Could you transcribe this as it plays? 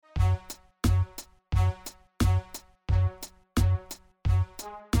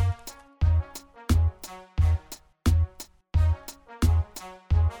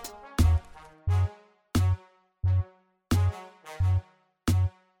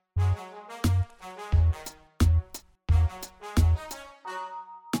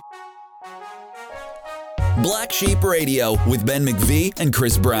Black Sheep Radio with Ben McVee and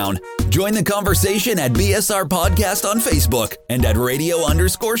Chris Brown. Join the conversation at BSR Podcast on Facebook and at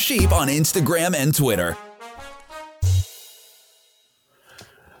radio_sheep on Instagram and Twitter.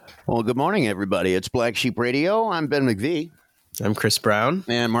 Well, good morning, everybody. It's Black Sheep Radio. I'm Ben McVee. I'm Chris Brown.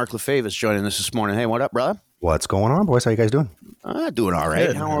 And Mark Lefebvre is joining us this morning. Hey, what up, brother? What's going on, boys? How you guys doing? Doing all right.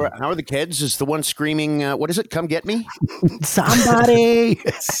 Good. How are the kids? Is the one screaming, what is it? Come get me? Somebody!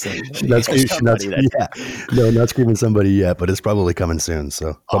 Not screaming somebody yet, but it's probably coming soon.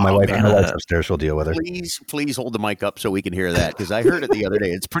 So, but my wife's upstairs. She'll deal with her. Please hold the mic up so we can hear that, because I heard it the other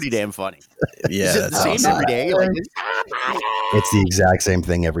day. It's pretty damn funny. Yeah, is it the same awesome. every day? Like, It's the exact same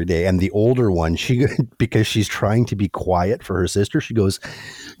thing every day. And the older one, she because she's trying to be quiet for her sister, she goes,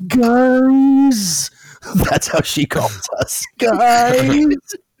 "Guys." That's how she calls us, guys.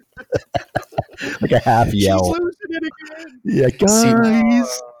 Like a half yell. She's losing it again. Yeah,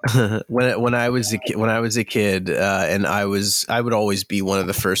 guys. When I was a kid, and I would always be one of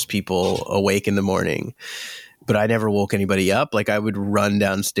the first people awake in the morning, but I never woke anybody up. Like, I would run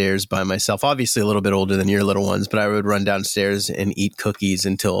downstairs by myself, obviously a little bit older than your little ones, but I would run downstairs and eat cookies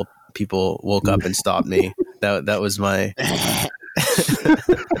until people woke up and stopped me. That was my.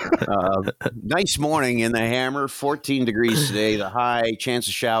 Nice morning in the Hammer. 14 degrees today. The high, chance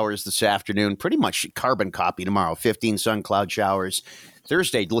of showers this afternoon. Pretty much carbon copy tomorrow. 15 sun, cloud showers.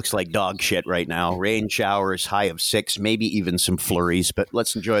 Thursday looks like dog shit right now. Rain showers, high of 6, maybe even some flurries. But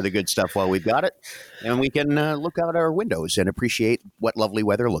let's enjoy the good stuff while we've got it. And we can look out our windows and appreciate what lovely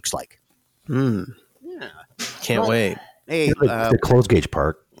weather looks like. Yeah. Can't wait. Hey, The closed gauge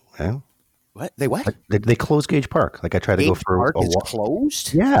park. Yeah. what? They what? They close Gage Park. Like I tried to go for Park a is walk.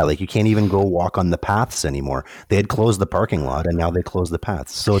 closed? Yeah, like you can't even go walk on the paths anymore. They had closed the parking lot, and now they close the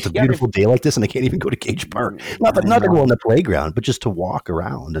paths. So it's a beautiful day like this, and I can't even go to Gage Park. Not to go on the playground, but just to walk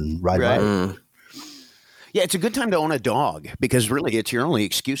around and ride by. Yeah, it's a good time to own a dog because really it's your only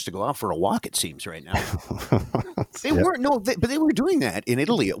excuse to go out for a walk, it seems, right now. But they were doing that in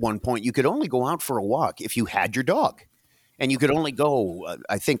Italy at one point. You could only go out for a walk if you had your dog. And you could only go,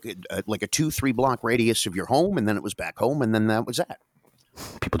 I think, like a 2-3 block radius of your home, and then it was back home, and then that was that.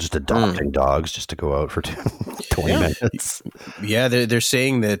 People just adopting dogs just to go out for 20 minutes. Yeah, they're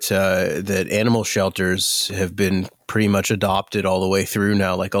saying that that animal shelters have been pretty much adopted all the way through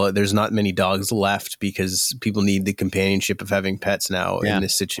now. Like there's not many dogs left because people need the companionship of having pets now in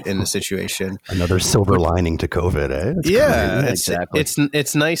this situation. Another silver lining to COVID, eh? It's exactly.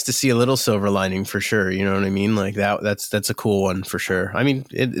 It's nice to see a little silver lining for sure. You know what I mean? Like that's a cool one for sure. I mean,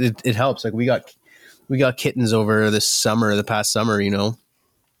 it helps. Like we got kittens over the past summer, you know.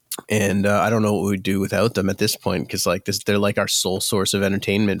 And I don't know what we'd do without them at this point because they're like our sole source of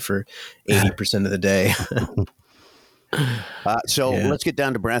entertainment for 80% of the day. Let's get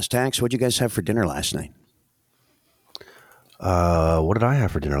down to brass tacks. What did you guys have for dinner last night? What did I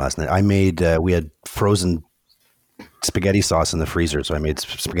have for dinner last night? I made we had frozen spaghetti sauce in the freezer, so I made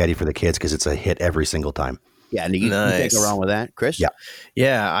spaghetti for the kids because it's a hit every single time. Yeah, and you can't go wrong with that, Chris.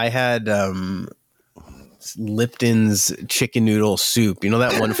 Yeah, I had Lipton's chicken noodle soup. You know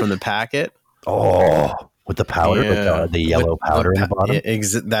that one from the packet? Oh, with the powder, with the yellow powder in the bottom.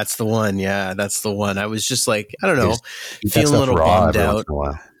 That's the one. Yeah, that's the one. I was just like, I don't know, Eat feeling a little bummed out.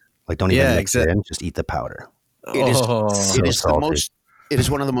 Like, don't even mix it in, just eat the powder. It is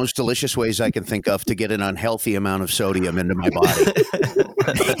one of the most delicious ways I can think of to get an unhealthy amount of sodium into my body.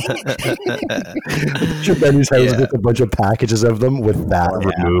 Benny's house with a bunch of packages of them with that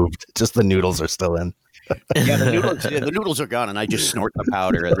removed. Just the noodles are still in. Yeah, the noodles are gone, and I just snort the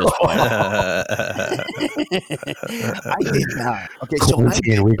powder at this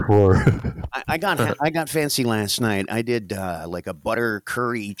point. Week 4. I got fancy last night. I did like a butter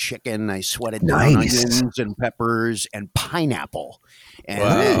curry chicken. I sweated down onions and peppers and pineapple,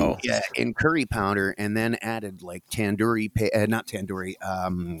 and in curry powder, and then added like tikka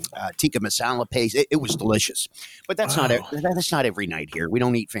masala paste. It was delicious, but that's not every night here. We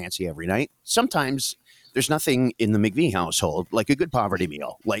don't eat fancy every night. Sometimes. There's nothing in the McVee household like a good poverty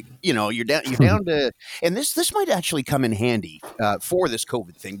meal. Like, you know, you're down to, and this might actually come in handy for this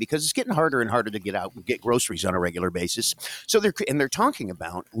COVID thing because it's getting harder and harder to get out and get groceries on a regular basis. So they're talking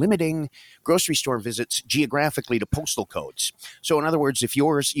about limiting grocery store visits geographically to postal codes. So in other words, if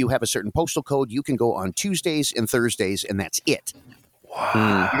you have a certain postal code, you can go on Tuesdays and Thursdays, and that's it.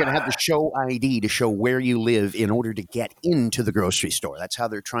 Wow. You're going to have to show ID to show where you live in order to get into the grocery store. That's how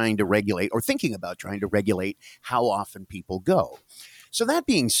they're trying to regulate or thinking about trying to regulate how often people go. So that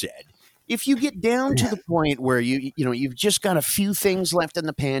being said, if you get down to the point where you've just got a few things left in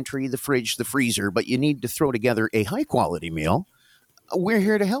the pantry, the fridge, the freezer, but you need to throw together a high quality meal, we're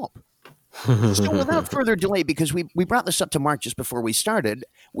here to help. So without further delay, because we brought this up to Mark just before we started,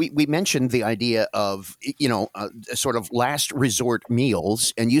 we mentioned the idea of, sort of last resort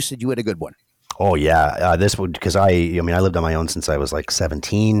meals, and you said you had a good one. Oh yeah, this would, because I lived on my own since I was like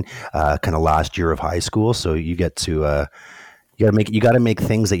 17, kind of last year of high school. So you get to you got to make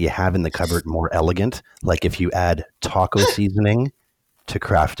things that you have in the cupboard more elegant. Like if you add taco seasoning to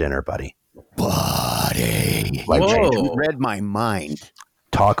craft dinner, buddy. Like, you read my mind.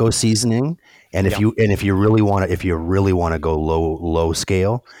 Taco seasoning, and if you really want to go low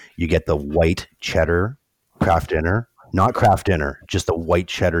scale, you get the white cheddar craft dinner. Not craft dinner, just the white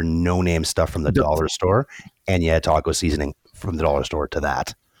cheddar, no name stuff from the dollar store, and you add taco seasoning from the dollar store to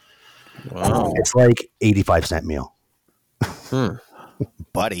that. Wow. It's like 85-cent meal.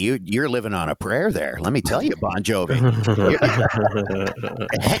 Buddy, you're living on a prayer there. Let me tell you, Bon Jovi.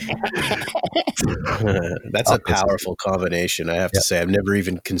 That's a powerful combination, I have to say. I've never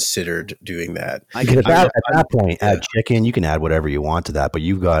even considered doing that. At that point, add chicken. You can add whatever you want to that, but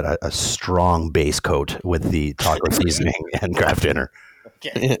you've got a strong base coat with the taco seasoning and craft dinner.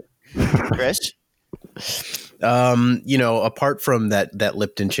 Okay. Chris? Apart from that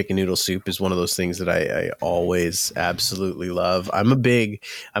Lipton chicken noodle soup is one of those things that I always absolutely love. I'm a big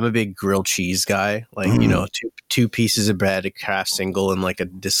grilled cheese guy. Like, two pieces of bread, a Kraft single, and like a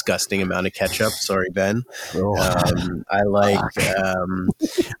disgusting amount of ketchup. Sorry, Ben.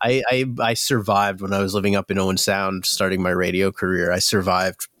 I survived when I was living up in Owen Sound, starting my radio career. I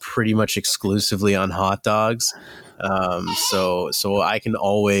survived pretty much exclusively on hot dogs. So I can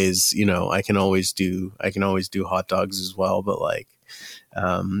always do hot dogs as well, but like,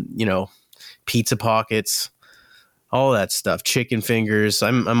 pizza pockets, all that stuff, chicken fingers.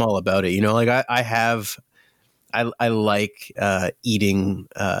 I'm all about it. Like I like eating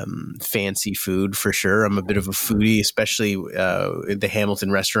fancy food for sure. I'm a bit of a foodie, especially the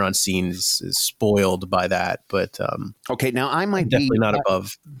Hamilton restaurant scene is spoiled by that. But okay, now I might definitely be not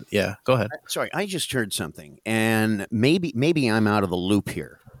above. Yeah, go ahead. Sorry, I just heard something, and maybe I'm out of the loop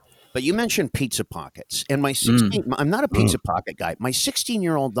here. But you mentioned pizza pockets, and my 16. I'm not a pizza pocket guy. My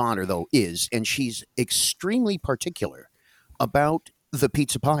 16-year-old daughter, though, is, and she's extremely particular about the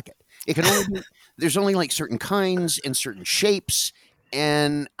pizza pocket. It can only be, there's only like certain kinds and certain shapes,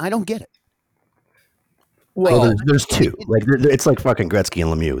 and I don't get it. Well, there's two. Like it's like fucking Gretzky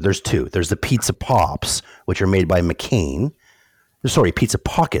and Lemieux. There's two. There's the Pizza Pops, which are made by McCain. Sorry, Pizza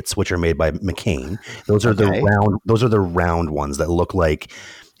Pockets, which are made by McCain. Those are the round. Those are the round ones that look like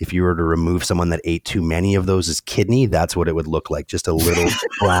if you were to remove someone that ate too many of those as kidney, that's what it would look like. Just a little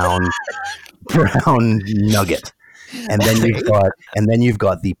brown nugget. And then you've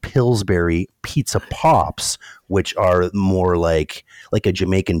got the Pillsbury Pizza Pops, which are more like a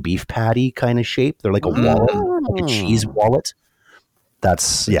Jamaican beef patty kind of shape. They're like a wallet, like a cheese wallet.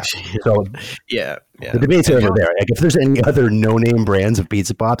 That's So yeah. The debate's over there. Like if there's any other no-name brands of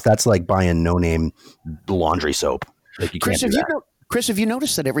Pizza Pops, that's like buying no-name laundry soap. Like you can't do that. Chris, have you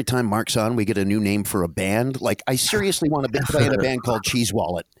noticed that every time Mark's on, we get a new name for a band? Like, I seriously want to play in a band called Cheese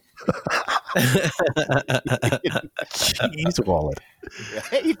Wallet. Cheese Wallet.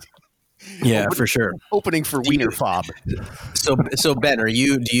 Right? Yeah, for sure. Opening for Wiener Fob. So Ben, do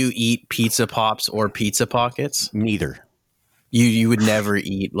you eat Pizza Pops or Pizza Pockets? Neither. You would never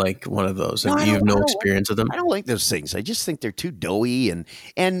eat like one of those. You have no experience with them. I don't like those things. I just think they're too doughy, and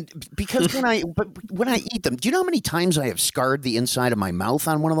because when I eat them, do you know how many times I have scarred the inside of my mouth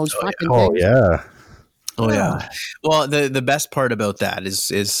on one of those fucking things? Oh yeah. Well, the best part about that is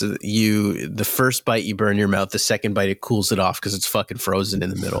the first bite you burn your mouth, the second bite it cools it off because it's fucking frozen in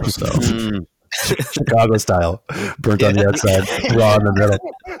the middle. So. Chicago style, burnt on the outside, raw in the middle.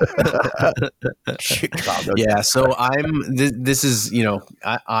 Chicago. Yeah, so this is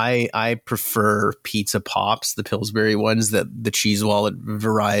I prefer Pizza Pops, the Pillsbury ones, the cheese wallet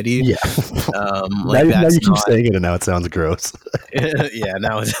variety. Yeah, now you keep saying it, and now it sounds gross. Yeah,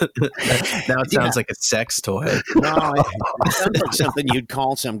 now it sounds like a sex toy. No, it sounds like something you'd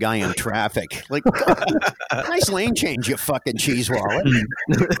call some guy in traffic. Like, nice lane change, you fucking cheese wallet.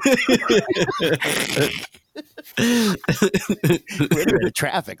 Wait a minute,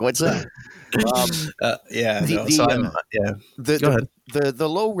 traffic. What's that? The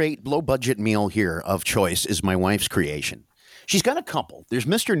low budget meal here of choice is my wife's creation. She's got a couple. There's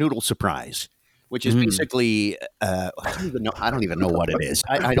Mr. Noodle Surprise, which is basically I don't even know what it is.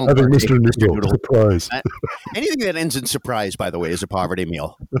 I don't. Mr. Noodle Surprise. Anything that ends in surprise, by the way, is a poverty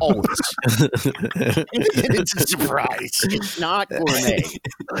meal. Always. Anything that ends in surprise. It's not gourmet.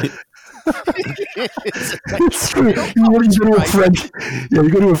 It's true. You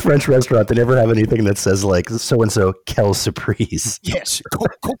go to a French restaurant, they never have anything that says like so and so Quelle Surprise. Yes,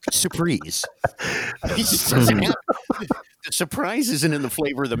 Coke Surprise. It just doesn't have. The surprise isn't in the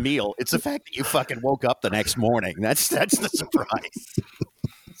flavor of the meal. It's the fact that you fucking woke up the next morning. That's the surprise.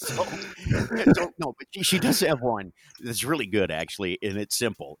 So, no, but she does have one that's really good, actually, and it's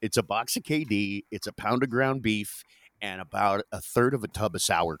simple. It's a box of KD, it's a pound of ground beef, and about a third of a tub of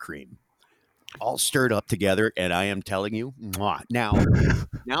sour cream, all stirred up together. And I am telling you, mwah.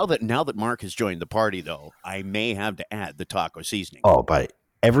 Now that Mark has joined the party, though, I may have to add the taco seasoning. Oh, but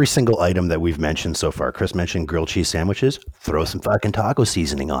every single item that we've mentioned so far, Chris mentioned grilled cheese sandwiches. Throw some fucking taco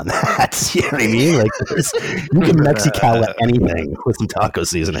seasoning on that. You know what I mean? Like you can Mexicala anything with some taco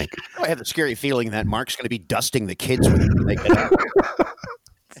seasoning. I have the scary feeling that Mark's going to be dusting the kids with it when they get out.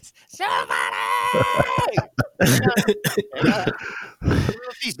 Somebody!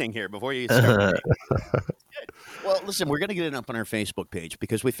 Seasoning here before you start. Well, listen, we're going to get it up on our Facebook page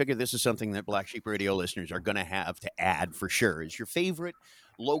because we figure this is something that Black Sheep Radio listeners are going to have to add for sure. Is your favorite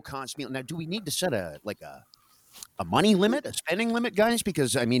low-cost meal? Now, do we need to set a money limit, a spending limit, guys?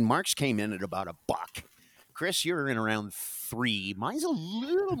 Because, I mean, Mark's came in at about $1. Chris, you're in around $3. Mine's a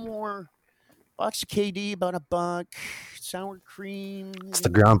little more. Box of KD, about $1. Sour cream. It's the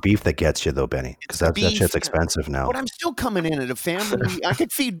ground beef that gets you, though, Benny, because that shit's expensive now. But I'm still coming in at a family. I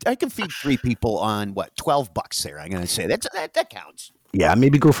could feed 3 people on what, $12 there. I'm going to say that counts. Yeah,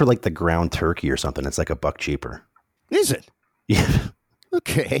 maybe go for like the ground turkey or something. It's like $1 cheaper. Is it? Yeah.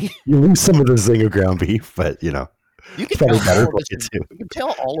 Okay. You lose some of the zing of ground beef, but you know. You can tell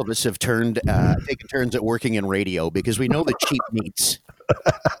all of us have taken turns at working in radio because we know the cheap meats.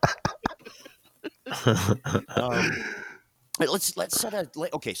 Let's set a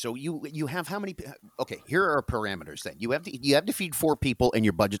okay. So you have how many? Okay, here are our parameters. Then you have to feed 4 people and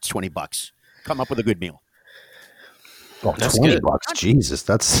your budget's $20. Come up with a good meal. Oh, that's $20. Jesus,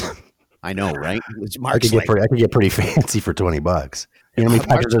 that's. I know, right? I could get pretty fancy for $20. You know how many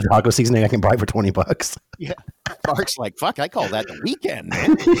packages of taco seasoning I can buy for $20? Yeah, Mark's like, fuck. I call that the weekend,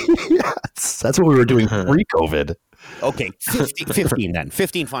 man. Yeah, that's what we were doing pre-COVID. Okay, 15 then.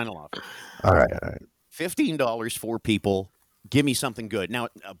 15 final offer. All right. $15 for people. Give me something good. Now,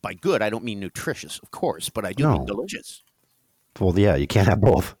 by good, I don't mean nutritious, of course, but I do mean delicious. Well, yeah, you can't have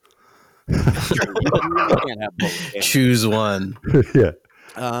both. You really can't have both. Yeah. Choose one. Yeah.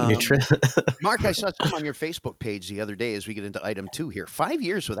 Mark, I saw something on your Facebook page the other day as we get into item 2 here. 5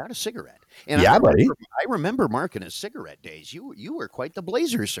 years without a cigarette. And yeah, buddy. I remember Mark in his cigarette days. You were quite the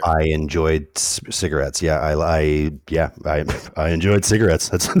blazer, sir. I enjoyed cigarettes. Yeah, I enjoyed cigarettes.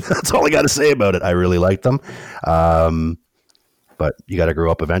 That's all I got to say about it. I really liked them. But you got to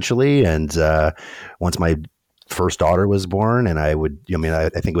grow up eventually. And once my first daughter was born, and I think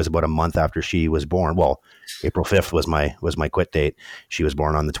it was about a month after she was born. Well, April 5th was my quit date. She was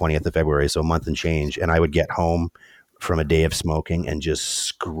born on the 20th of February, so a month and change. And I would get home from a day of smoking and just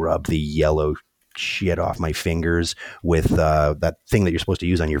scrub the yellow shit off my fingers with that thing that you're supposed to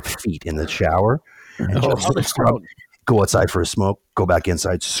use on your feet in the shower. And go outside for a smoke, go back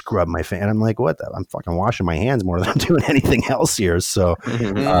inside, scrub my face. And I'm like, what? I'm fucking washing my hands more than I'm doing anything else here. So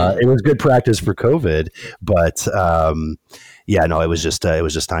it was good practice for COVID. But it was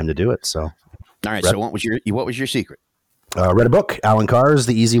just time to do it. So. All right. So what was your secret? Read a book, Alan Carr's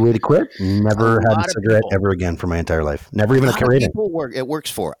The Easy Way to Quit. Never had a cigarette ever again for my entire life. Never even a Canadian. It works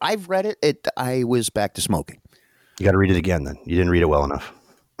for. I've read it. I was back to smoking. You got to read it again then. You didn't read it well enough.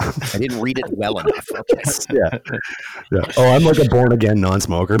 I didn't read it well enough. Okay. Yeah. Oh, I'm like a born again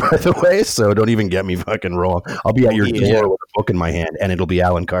non-smoker, by the way. So don't even get me fucking rolling. I'll be at your door with a book in my hand, and it'll be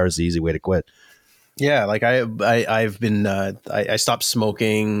Alan Carr's The Easy Way to Quit. Yeah, like I've been I stopped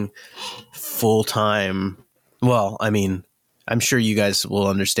smoking full time. Well, I mean, I'm sure you guys will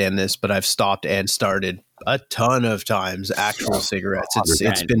understand this, but I've stopped and started a ton of times actual cigarettes.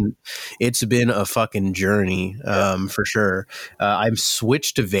 It's been a fucking journey for sure. I've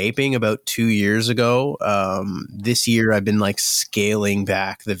switched to vaping about 2 years ago. This year I've been like scaling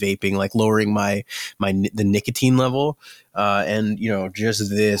back the vaping, like lowering the nicotine level, and just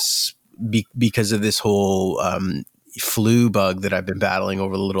this because of this whole flu bug that I've been battling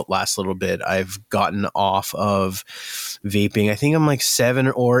over the last little bit. I've gotten off of vaping. I think I'm like 7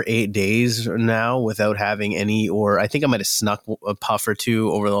 or 8 days now without having any, or I think I might have snuck a puff or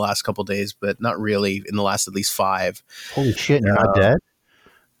two over the last couple of days, but not really in the last at least 5. Holy shit, you're not dead?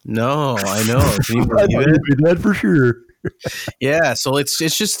 No, I know. Can you believe it? You'd be dead for sure. Yeah, so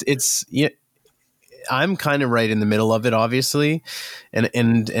it's I'm kind of right in the middle of it, obviously,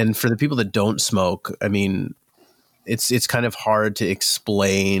 and for the people that don't smoke, I mean, it's kind of hard to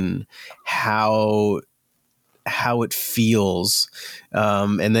explain how it feels.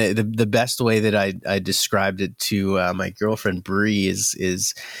 And the best way that I described it to my girlfriend Bree is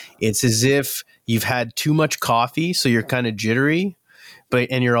it's as if you've had too much coffee, so you're kind of jittery,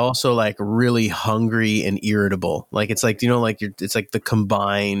 and you're also like really hungry and irritable. Like it's like, it's like the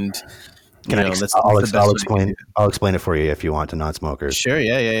combined. I'll explain it for you if you want to non-smokers. Sure,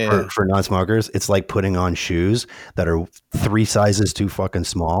 yeah. For non-smokers, it's like putting on shoes that are 3 sizes too fucking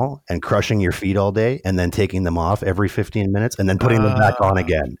small and crushing your feet all day, and then taking them off every 15 minutes, and then putting them back on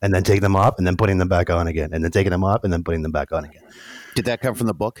again, and then taking them off, and then putting them back on again, and then taking them off, and then putting them back on again. Did that come from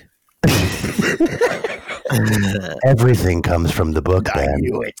the book? Everything comes from the book. I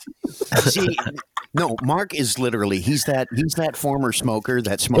knew it. See, no, Mark is literally he's that former smoker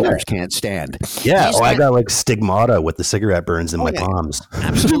that smokers can't stand. Yeah, I got like stigmata with the cigarette burns in my palms.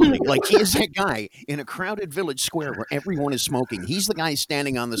 Absolutely, like he is that guy in a crowded village square where everyone is smoking. He's the guy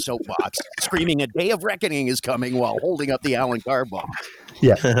standing on the soapbox screaming, "A day of reckoning is coming," while holding up the Allen Carr bomb.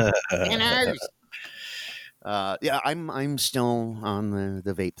 Yeah. I'm still on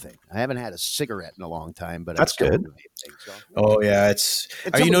the vape thing. I haven't had a cigarette in a long time, but that's good. Thing, so. Oh yeah, it's.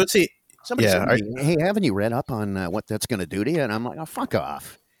 Somebody said to me, "Hey, haven't you read up on what that's going to do to you?" And I'm like, "Oh, fuck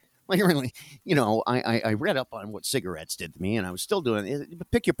off!" Like really, I read up on what cigarettes did to me, and I was still doing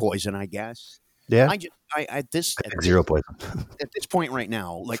it. Pick your poison, I guess. Yeah. I zero poison. At this point right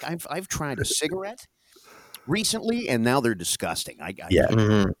now, like I've tried a cigarette recently, and now they're disgusting. God,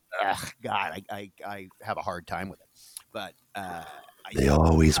 I have a hard time with it. But they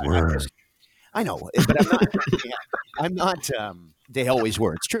always were. I know, but I'm not. They always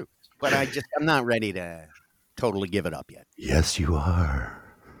were. It's true, but I'm not ready to totally give it up yet. Yes, you are.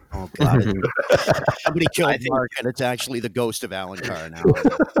 Oh God! Somebody killed Mark, and it's actually the ghost of Allen Carr now.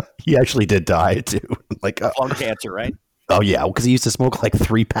 He actually did die too, like lung cancer, right? Oh yeah, because he used to smoke like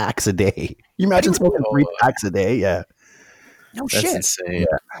 3 packs a day. You imagine smoking 3 packs a day? Yeah. No That's shit. Insane.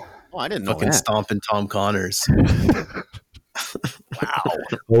 Yeah. Oh, I didn't know fucking that. Stomping Tom Connors. Wow.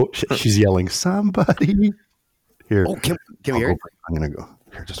 Oh, she's yelling, "Somebody!" Here. Oh, can we hear it? I'm gonna go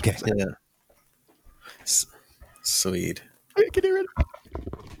here. Just a second. Yeah. Sweet. I can hear it.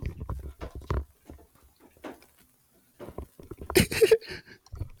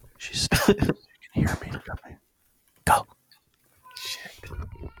 She's you can hear me. Go. Shit.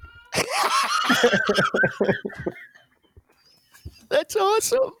 That's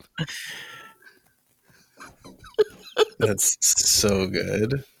awesome. That's so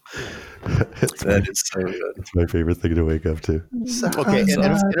good. That is so good. It's my favorite thing to wake up to. Okay,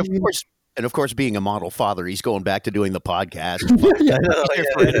 and of course, being a model father, he's going back to doing the podcast.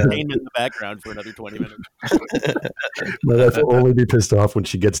 Entertainment in the background for another 20 minutes. My wife will only be pissed off when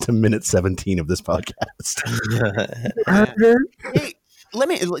she gets to minute 17 of this podcast. Hey, let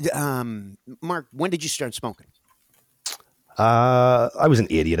me, Mark, when did you start smoking? I was an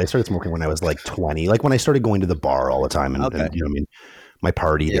idiot. I started smoking when I was like 20, like when I started going to the bar all the time and my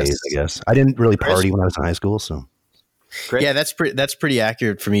party days, I guess. I didn't really party when I was in high school, so. Great. Yeah, that's pretty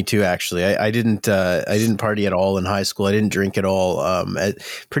accurate for me too. Actually, I didn't party at all in high school. I didn't drink at all.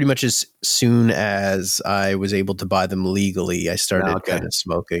 Pretty much as soon as I was able to buy them legally, I started kind of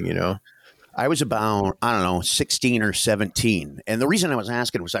smoking. I was about 16 or 17, and the reason I was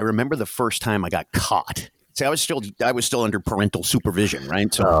asking was I remember the first time I got caught. See, I was still under parental supervision,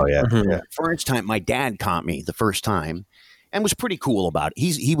 right? So, first time my dad caught me the first time. And was pretty cool about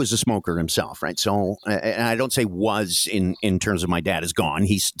it. He was a smoker himself, right? So, and I don't say was in terms of my dad is gone.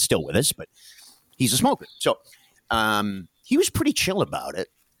 He's still with us, but he's a smoker. So, he was pretty chill about it.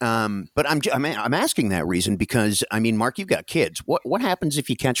 But I'm asking that reason because Mark, you've got kids. What happens if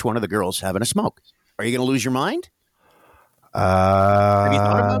you catch one of the girls having a smoke? Are you going to lose your mind? Have you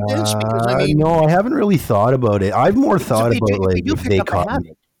thought about this? Because no, I haven't really thought about it. I've more thought about like if they caught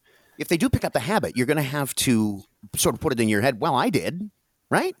me. If they do pick up the habit, you're going to have to sort of put it in your head. Well, I did,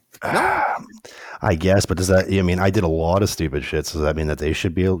 right? No, I guess, but does that? I did a lot of stupid shit. So does that mean that I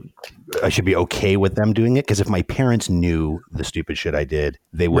should be okay with them doing it? Because if my parents knew the stupid shit I did,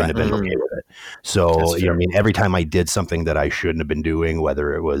 they wouldn't have been okay with it. So every time I did something that I shouldn't have been doing,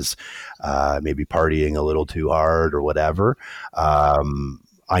 whether it was maybe partying a little too hard or whatever,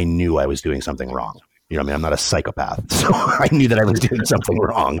 I knew I was doing something wrong. I'm not a psychopath, so I knew that I was doing something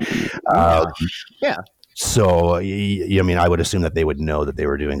wrong. So, I would assume that they would know that they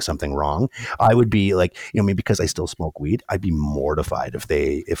were doing something wrong. I would be like, because I still smoke weed, I'd be mortified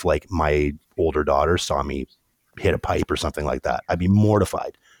if like my older daughter saw me hit a pipe or something like that. I'd be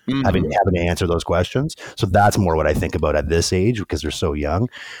mortified having to answer those questions. So that's more what I think about at this age because they're so young.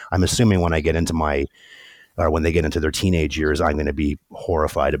 I'm assuming when I get into my or when they get into their teenage years, I'm going to be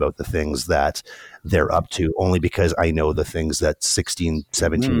horrified about the things that they're up to, only because I know the things that 16,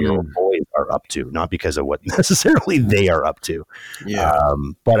 17-year-old boys are up to, not because of what necessarily they are up to. Yeah.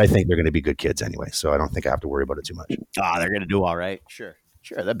 But I think they're going to be good kids anyway, so I don't think I have to worry about it too much. They're going to do all right. Sure,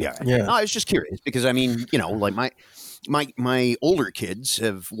 that'd be all right. Yeah. No, I was just curious because I mean, like my older kids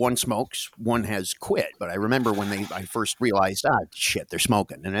one smokes, one has quit. But I remember when I first realized, shit, they're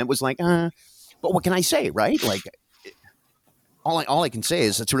smoking, and it was like, but what can I say, right? Like, all I can say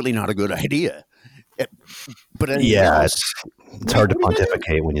is it's really not a good idea. But it's hard to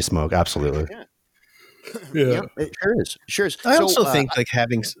pontificate when you smoke. Absolutely. Yeah, it sure is. I also think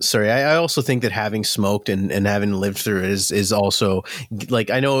I also think that having smoked and having lived through it is also like,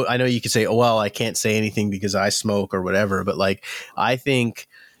 I know you could say, oh, well, I can't say anything because I smoke or whatever. But like, I think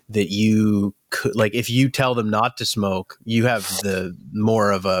that you could, like, if you tell them not to smoke, you have the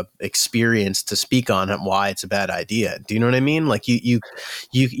more of a experience to speak on why it's a bad idea. Do you know what I mean? Like you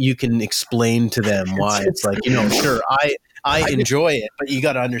can explain to them why it's like, sure, I enjoy it, but you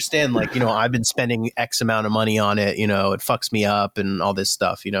got to understand, like, I've been spending X amount of money on it, it fucks me up and all this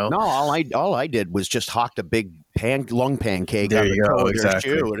stuff, No, all I did was just hawked a big lung pancake. There you go.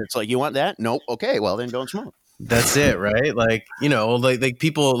 Exactly. And it's like, you want that? Nope. Okay. Well, then don't smoke. That's it, right? Like, like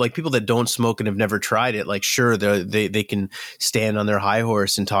people that don't smoke and have never tried it, like, sure, they can stand on their high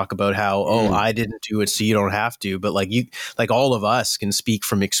horse and talk about how, I didn't do it, so you don't have to. But like all of us can speak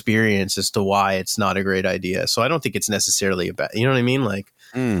from experience as to why it's not a great idea. So I don't think it's necessarily a bad, you know what I mean? Like,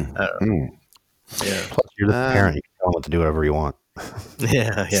 I don't know. Yeah. Plus, you're the parent. You can tell them what to do whatever you want.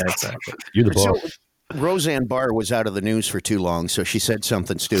 Yeah, exactly. You're the boss. So, Roseanne Barr was out of the news for too long, so she said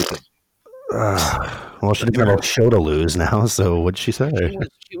something stupid. Well, she didn't have a show to lose now, so what'd she say?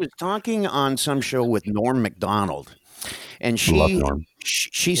 She was talking on some show with Norm Macdonald, and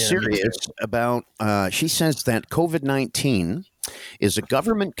she's serious about, she says that COVID-19 is a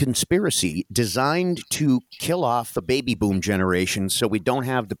government conspiracy designed to kill off the baby boom generation so we don't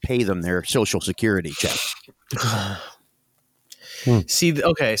have to pay them their Social Security checks. See,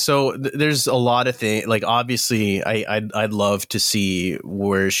 okay, so there's a lot of things. Like, obviously, I'd love to see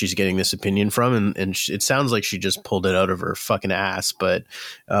where she's getting this opinion from, and it sounds like she just pulled it out of her fucking ass. But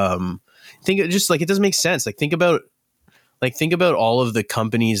think it just like, it doesn't make sense. Like, think about all of the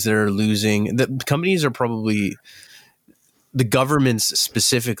companies that are losing. The companies are probably, the governments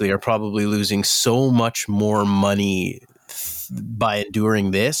specifically are probably losing so much more money by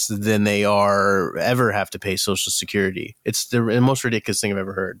enduring this than they are ever have to pay Social Security. It's the most ridiculous thing I've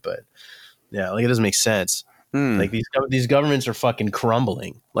ever heard, but yeah, like, it doesn't make sense. Like, these governments are fucking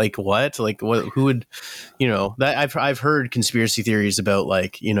crumbling. Like, what? Like, what? Who would, that I've heard conspiracy theories about,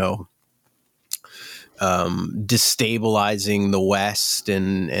 like, destabilizing the West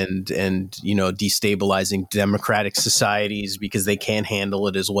and destabilizing democratic societies because they can't handle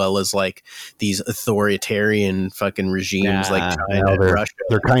it as well as, like, these authoritarian fucking regimes like China and Russia.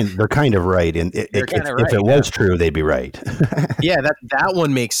 They're kind of right, and if it was true, they'd be right. Yeah, that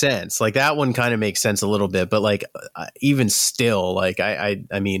one makes sense. Like, that one kind of makes sense a little bit, but like, even still, like, I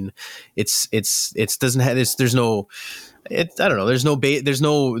mean, it's doesn't have this. There's no. I don't know. There's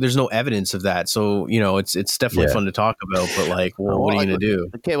no evidence of that. So, it's definitely fun to talk about, but like, what are you going to do?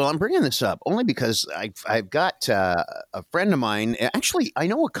 Okay. Well, I'm bringing this up only because I've got a friend of mine. Actually, I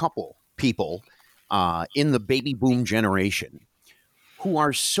know a couple people in the baby boom generation who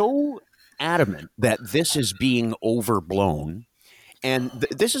are so adamant that this is being overblown. And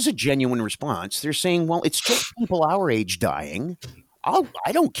this is a genuine response. They're saying, well, it's just people our age dying.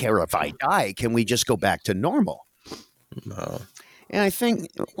 I don't care if I die. Can we just go back to normal? No. And I think,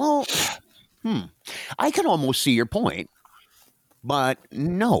 well, I can almost see your point, but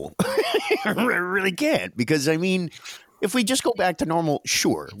no, I really can't, because I mean, if we just go back to normal,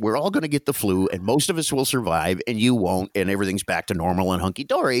 sure, we're all going to get the flu and most of us will survive and you won't, and everything's back to normal and hunky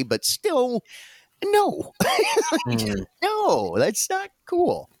dory, but still, no, no, that's not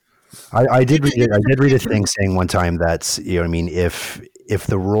cool. I did read a thing saying one time that, if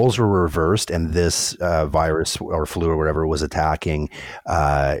the roles were reversed and this virus or flu or whatever was attacking,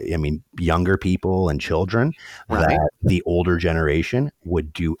 younger people and children, that the older generation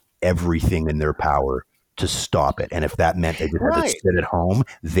would do everything in their power to stop it. And if that meant they just had to sit at home,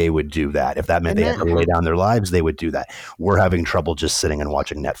 they would do that. If that meant they had to lay down their lives, they would do that. We're having trouble just sitting and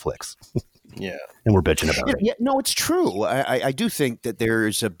watching Netflix. Yeah. And we're bitching about it. Yeah, no, it's true. I do think that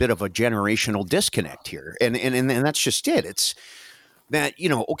there's a bit of a generational disconnect here. And that's just it. It's that,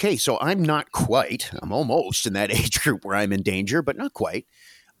 okay, so I'm almost in that age group where I'm in danger, but not quite.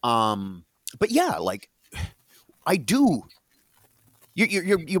 But yeah, like, I do.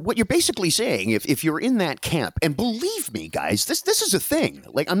 what you're basically saying, if you're in that camp, and believe me, guys, this is a thing.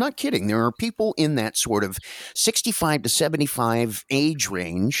 Like, I'm not kidding. There are people in that sort of 65 to 75 age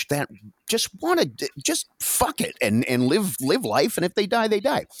range that just want to just fuck it and live life. And if they die, they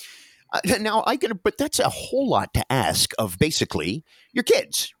die. Now but that's a whole lot to ask of basically your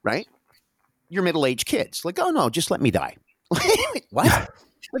kids, right? Your middle-aged kids. Like, oh no, just let me die. What?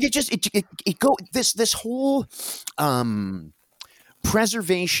 Like this whole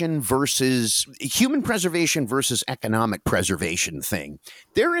preservation versus human preservation versus economic preservation thing.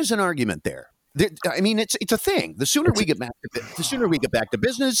 There is an argument there. I mean, it's a thing. The sooner we get back to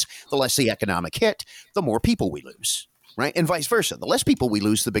business, the less the economic hit, the more people we lose. Right. And vice versa. The less people we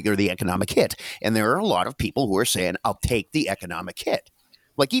lose, the bigger the economic hit. And there are a lot of people who are saying, I'll take the economic hit.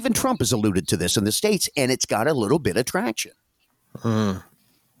 Like even Trump has alluded to this in the States, and it's got a little bit of traction.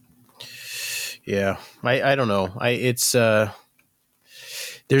 Yeah. I don't know.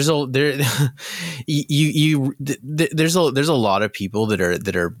 There's a lot of people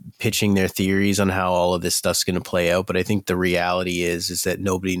that are pitching their theories on how all of this stuff's going to play out. But I think the reality is that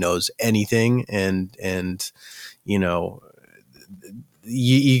nobody knows anything. And, you know,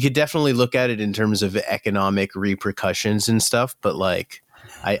 you could definitely look at it in terms of economic repercussions and stuff. But like,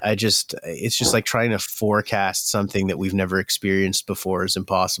 it's just like trying to forecast something that we've never experienced before is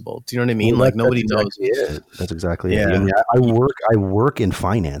impossible. Do you know what I mean? Well, like nobody knows. That's exactly it. I mean, I work in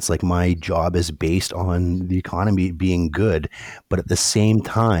finance. Like my job is based on the economy being good, but at the same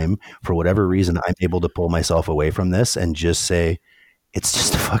time, for whatever reason, I'm able to pull myself away from this and just say, it's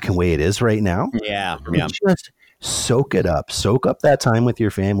just the fucking way it is right now. Yeah. Just soak it up. Soak up that time with your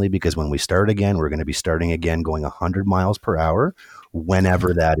family, because when we start again, we're going to be starting again going 100 miles per hour,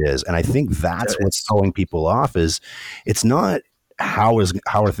 whenever that is. And I think that's what's throwing people off. Is it's not how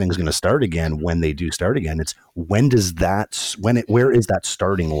are things going to start again when they do start again. It's where is that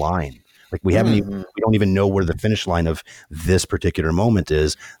starting line? Like we don't even know where the finish line of this particular moment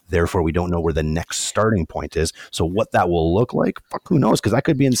is. Therefore, we don't know where the next starting point is. So what that will look like, fuck, who knows? Because that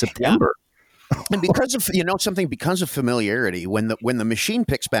could be in September. And because of because of familiarity, when the machine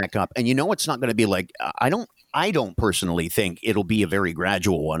picks back up, and it's not going to be like I don't personally think it'll be a very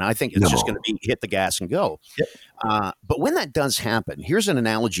gradual one. I think it's just going to be hit the gas and go. Yep. But when that does happen, here's an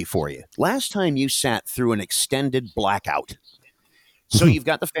analogy for you. Last time you sat through an extended blackout. So you've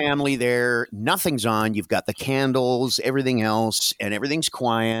got the family there, nothing's on, you've got the candles, everything else, and everything's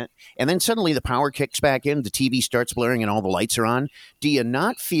quiet. And then suddenly the power kicks back in, the TV starts blaring, and all the lights are on. Do you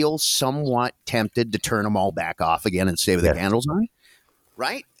not feel somewhat tempted to turn them all back off again and stay with the candles on?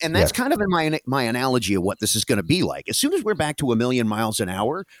 Right? And that's kind of in my analogy of what this is going to be like. As soon as we're back to 1,000,000 miles an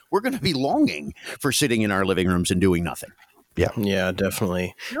hour, we're going to be longing for sitting in our living rooms and doing nothing. Yeah,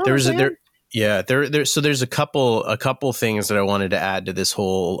 definitely. You know So there's a couple things that I wanted to add to this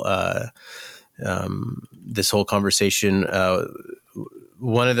whole conversation.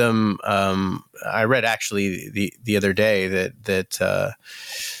 One of them I read actually the other day that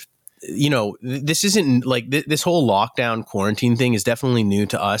this isn't like this whole lockdown quarantine thing is definitely new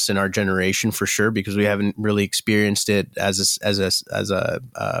to us and our generation for sure, because we haven't really experienced it as a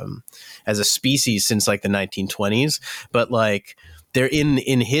species since like the 1920s. But like there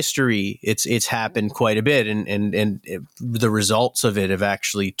in history, it's happened quite a bit, and the results of it have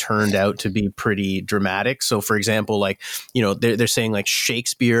actually turned out to be pretty dramatic. So, for example, like they're saying like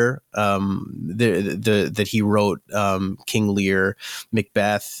Shakespeare, that he wrote King Lear,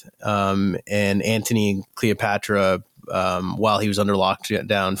 Macbeth, and Antony and Cleopatra while he was under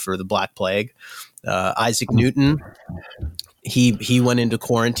lockdown for the Black Plague. Isaac Newton. He went into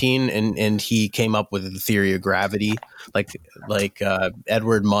quarantine and he came up with the theory of gravity. Like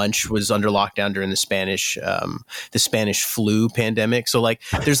Edward Munch was under lockdown during the Spanish flu pandemic. So like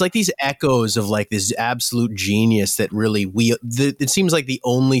there's like these echoes of like this absolute genius that really it seems like the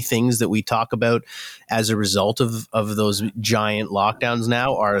only things that we talk about as a result of those giant lockdowns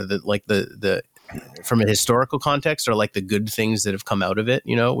now are the from a historical context are like the good things that have come out of it,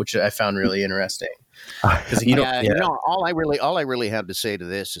 which I found really interesting. All I really have to say to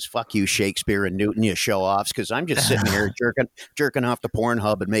this is fuck you, Shakespeare and Newton, you show offs, because I'm just sitting here jerking off to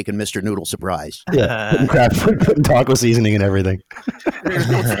Pornhub and making Mr. Noodle surprise. Putting taco seasoning and everything. There's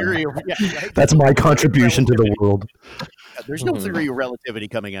no theory of, That's my contribution to the world. There's no theory of relativity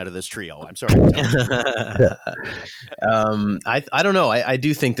coming out of this trio. I'm sorry. I don't know. I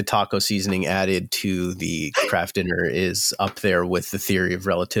do think the taco seasoning added to the craft dinner is up there with the theory of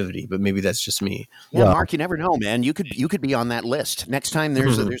relativity, but maybe that's just me. Yeah, Mark, you never know, man. You could be on that list. Next time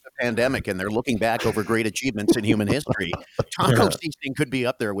there's a pandemic and they're looking back over great achievements in human history, taco seasoning could be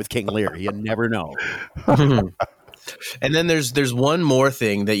up there with King Lear. You never know. And then there's one more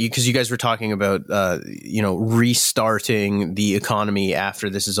thing that because you guys were talking about restarting the economy after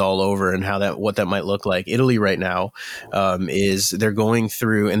this is all over and what that might look like. Italy right now is they're going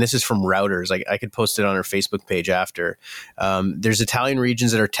through, and this is from Routers. I could post it on our Facebook page after. There's Italian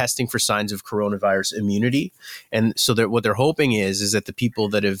regions that are testing for signs of coronavirus immunity, and so what they're hoping is that the people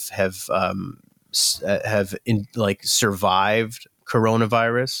that have survived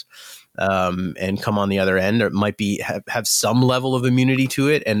coronavirus and come on the other end, or might have some level of immunity to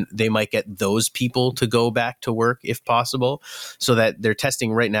it, and they might get those people to go back to work if possible. So that they're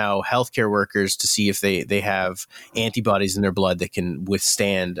testing right now healthcare workers to see if they have antibodies in their blood that can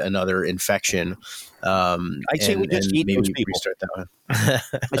withstand another infection. I'd say we just eat those people. Restart that one. I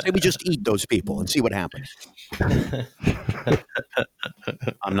say we just eat those people and see what happens.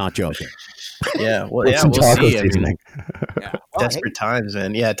 I'm not joking. Yeah, well, we'll see. Seasoning. Desperate times,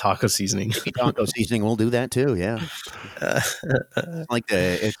 man. Yeah, taco seasoning. Maybe taco seasoning will do that too. Yeah,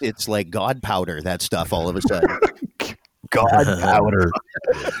 it's like God powder. That stuff all of a sudden. God powder.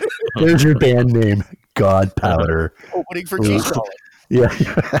 There's your band name, God Powder. Opening for cheese rolling. Yeah.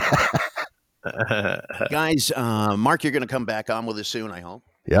 Guys, Mark, you're going to come back on with us soon, I hope.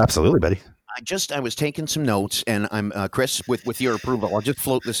 Yeah, absolutely, buddy. I was taking some notes, and I'm Chris, with your approval, I'll just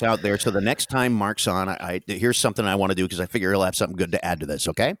float this out there. So the next time Mark's on, here's something I want to do because I figure he'll have something good to add to this.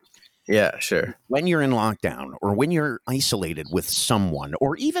 Okay? Yeah, sure. When you're in lockdown, or when you're isolated with someone,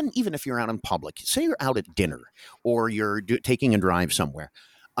 or even if you're out in public, say you're out at dinner, or you're taking a drive somewhere,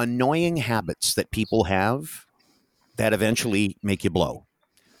 annoying habits that people have that eventually make you blow.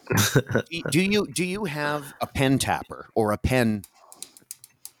 Do you have a pen tapper or a pen?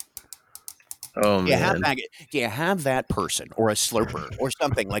 Oh man! Do you have that person or a slurper or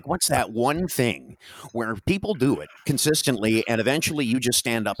something? Like, what's that one thing where people do it consistently and eventually you just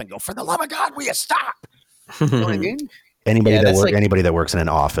stand up and go, "For the love of God, will you stop?" You know what I mean? Anybody that works in an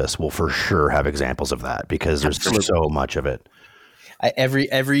office will for sure have examples of that because there's so much of it.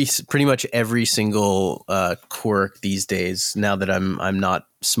 Pretty much every single quirk these days, now that I'm not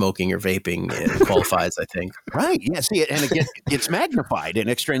smoking or vaping, it qualifies, I think. Right. Yeah. See, and it gets magnified in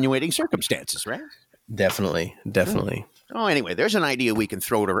extenuating circumstances, right? Definitely. Oh, anyway, there's an idea we can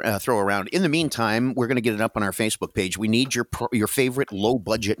throw around. In the meantime, we're going to get it up on our Facebook page. We need your favorite low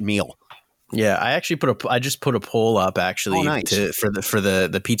budget meal. Yeah, I actually I just put a poll up actually. Oh, nice. for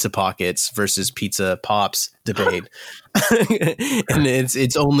the Pizza Pockets versus Pizza Pops debate, and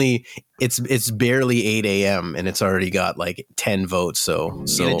it's barely 8 a.m. and it's already got like 10 votes. So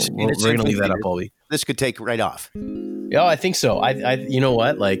we're gonna leave that up all week. This could take right off. Yeah, I think so. I you know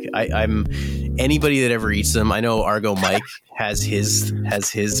what? Like I'm anybody that ever eats them. I know Argo Mike has his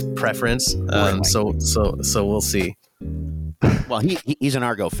preference. So we'll see. Well, he's an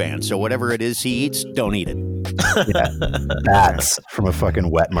Argo fan, so whatever it is he eats, don't eat it. Yeah. Bats from a fucking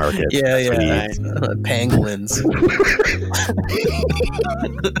wet market. Yeah. Pangolins.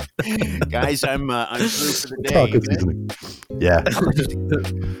 Guys, I'm through for the day.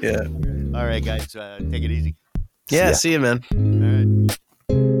 Yeah. All right, guys, take it easy. Yeah, see you, man. All right.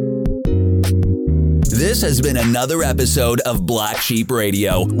 This has been another episode of Black Sheep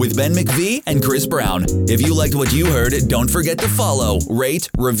Radio with Ben McVee and Chris Brown. If you liked what you heard, don't forget to follow, rate,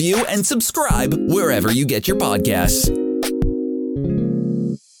 review, and subscribe wherever you get your podcasts.